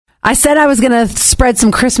I said I was going to spread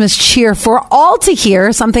some Christmas cheer for all to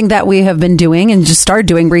hear. Something that we have been doing and just started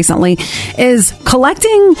doing recently is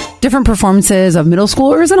collecting different performances of middle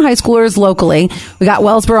schoolers and high schoolers locally. We got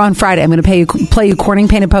Wellsboro on Friday. I'm going to play you Corning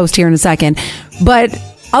Painted Post here in a second. But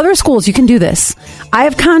other schools, you can do this. I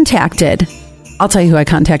have contacted... I'll tell you who I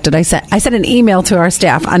contacted. I sent an email to our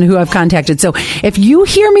staff on who I've contacted. So if you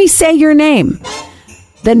hear me say your name,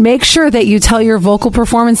 then make sure that you tell your vocal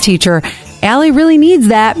performance teacher, Allie really needs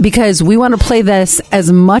that because we want to play this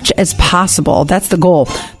as much as possible. That's the goal,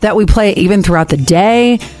 that we play even throughout the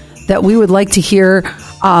day, that we would like to hear.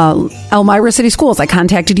 Elmira City Schools, I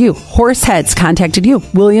contacted you. Horseheads contacted you.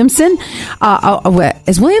 Williamson,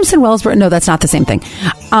 is Williamson Wellsboro? No, that's not the same thing.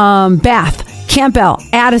 Bath, Campbell,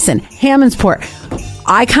 Addison, Hammondsport.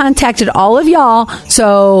 I contacted all of y'all,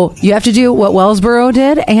 so you have to do what Wellsboro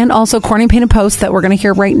did and also Corning Painted Post that we're going to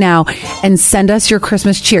hear right now and send us your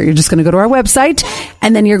Christmas cheer. You're just going to go to our website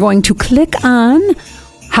and then you're going to click on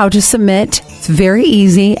how to submit. It's very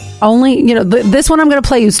easy. Only, this one I'm going to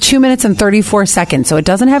play is 2 minutes and 34 seconds, so it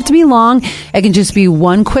doesn't have to be long. It can just be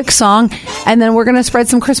one quick song, and then we're going to spread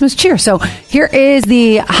some Christmas cheer. So here is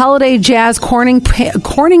the Holiday Jazz Corning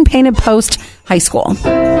Painted Post High School.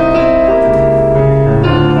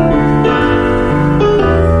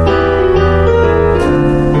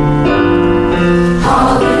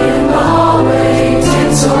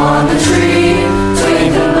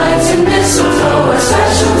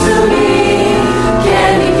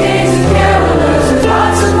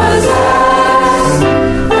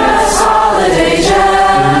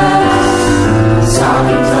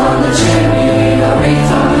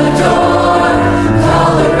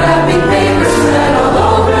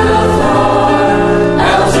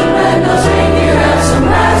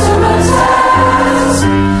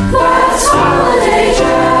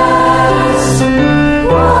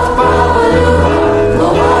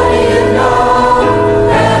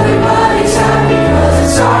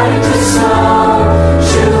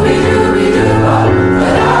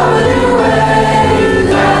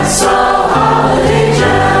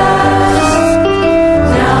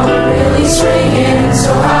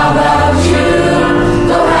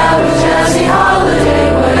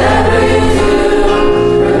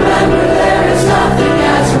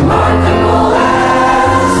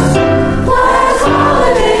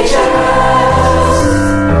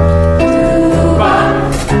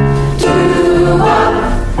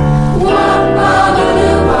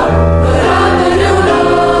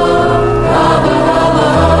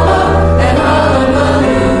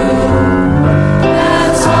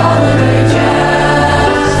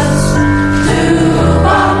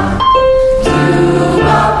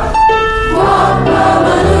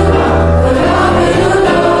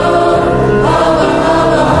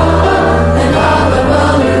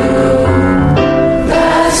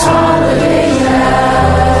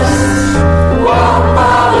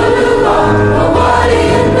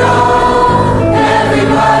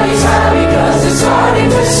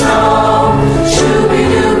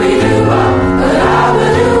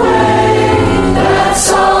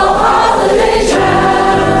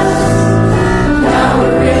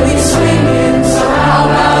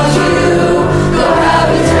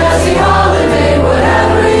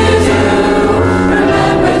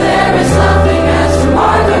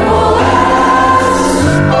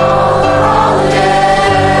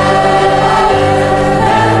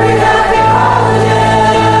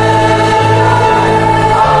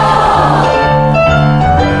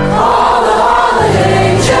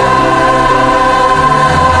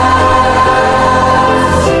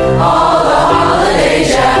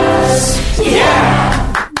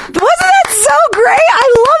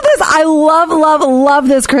 Love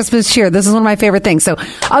this Christmas cheer. This is one of my favorite things. So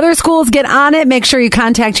other schools, get on it. Make sure you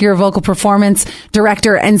contact your vocal performance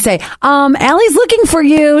director and say, Allie's looking for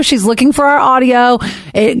you. She's looking for our audio.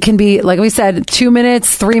 It can be, like we said, 2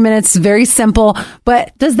 minutes, 3 minutes, very simple.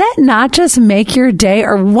 But does that not just make your day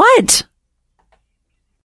or what?